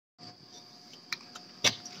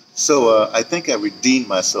I think I redeemed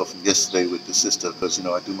myself from yesterday with the sister because,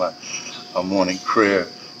 I do my morning prayer,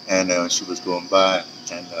 and she was going by,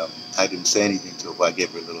 and I didn't say anything to her. Well, I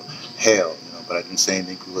gave her a little hail, but I didn't say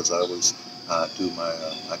anything because I always do my,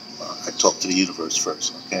 I talk to the universe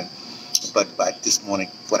first, okay? But by this morning,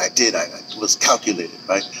 what I did, I was calculated,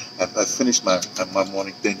 right? I finished my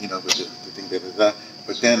morning thing, with the thing,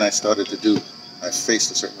 but then I started to do, I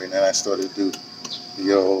faced a certain way, and then I started to do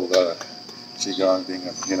the old Qigong thing,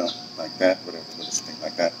 like that, whatever, this thing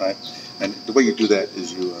like that, right? And the way you do that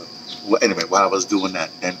is well, anyway, while I was doing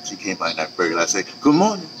that, then she came by and I buried her. I say, good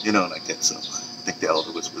morning, like that. So I think the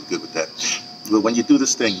elder was good with that. But when you do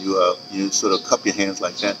this thing, you sort of cup your hands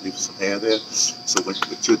like that, leave some hair there. So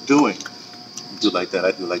what you're doing, you do like that,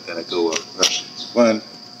 I do like that. I go 1,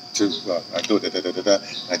 2, I go da-da-da-da-da,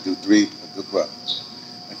 I do 3,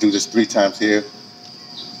 I do this 3 times here,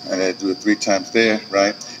 and I do it 3 times there,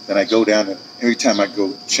 right? Then I go down, and every time I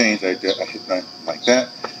go change, I hit like that.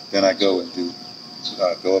 Then I go and do,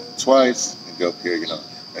 go up twice, and go up here,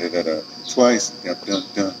 twice, then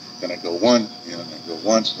I go 1, and I go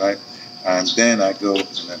 1, right? And then I go,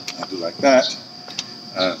 and then I do like that.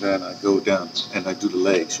 Then I go down, and I do the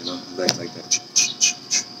legs, the legs like that.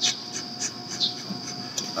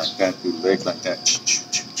 Like that, do the legs like that.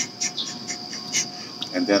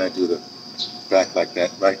 And then I do the back like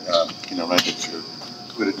that, right? Right at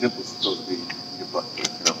where the dimple's supposed to be in your butt,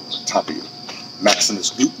 on top of your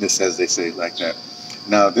maximus gluteus, as they say, like that.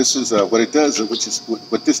 Now, this is what it does,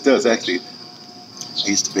 what this does actually. I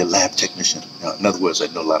used to be a lab technician. In other words, I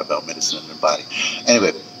know a lot about medicine and the body.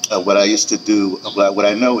 Anyway, what I used to do, what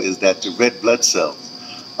I know is that the red blood cells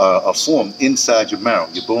are formed inside your marrow,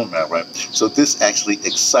 your bone marrow, right? So this actually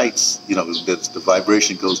excites, the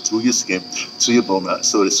vibration goes through your skin to your bone marrow,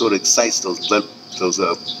 so it sort of excites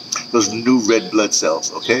those new red blood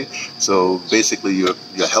cells. Okay, so basically you're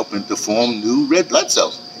helping to form new red blood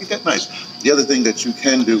cells. Ain't that nice? The other thing that you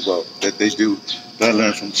can do, that they do, that I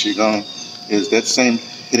learned from Qigong, is that same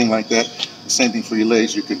hitting like that. The same thing for your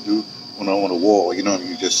legs you can do on a wall. You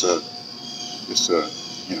just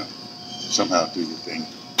somehow do your thing.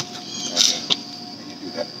 And you do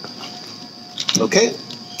that. Okay,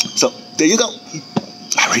 so there you go.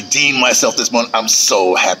 I redeemed myself this morning. I'm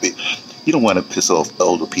so happy. You don't want to piss off the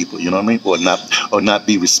older people, you know what I mean? Or not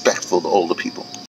be respectful to older people.